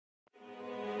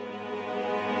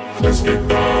let's get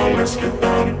down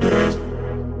to business.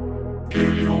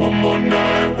 Give you one more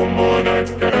night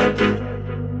to get it.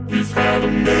 We've had a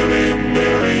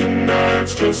million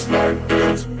nights just like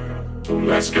this. So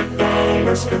let's get down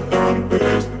to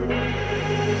business.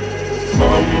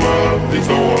 Mama, please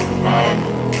don't worry about me.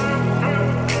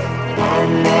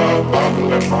 I'm about to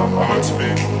let my heart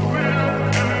speak.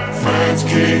 Friends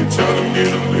keep telling me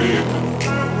to leave.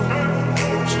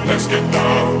 So let's get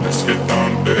down to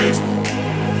business.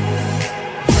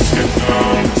 Let's get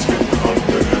down to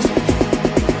business.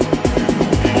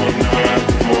 One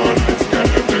more night to get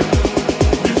it.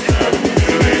 We've had a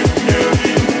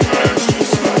million nights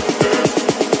just like this.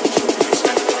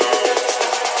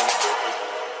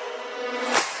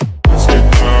 Let's get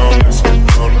down to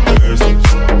business.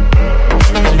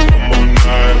 One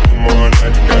more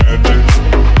night to get it.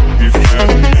 We've had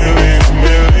a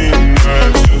million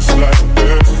nights just like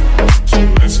this. So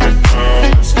let's get down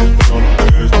to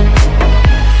business.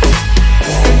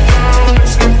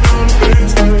 Let's get down to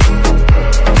business.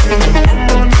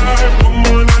 One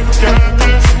more night to get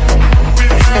this.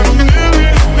 We've had a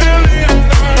million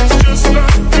nights just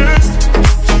like this.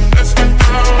 So let's get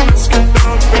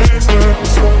down to business.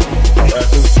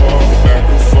 Back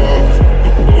and forth,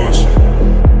 the bullshit.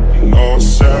 I know I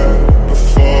said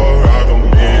before, I don't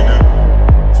mean it.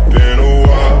 It's been a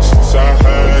while since I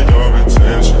had your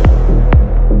attention,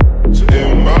 so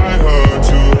it might hurt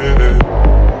to hit it.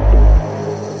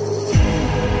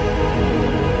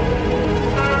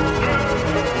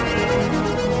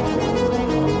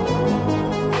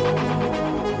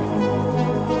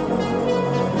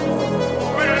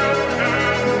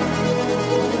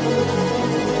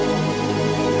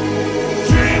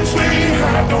 Dreams we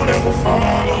had don't ever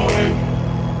fall away.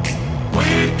 We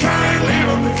can't leave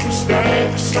them if we stay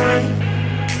the same.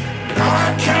 And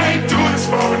I can't do this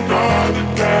for another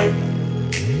day.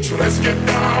 So let's get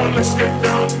down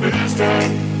to business.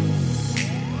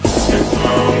 Let's get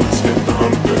down to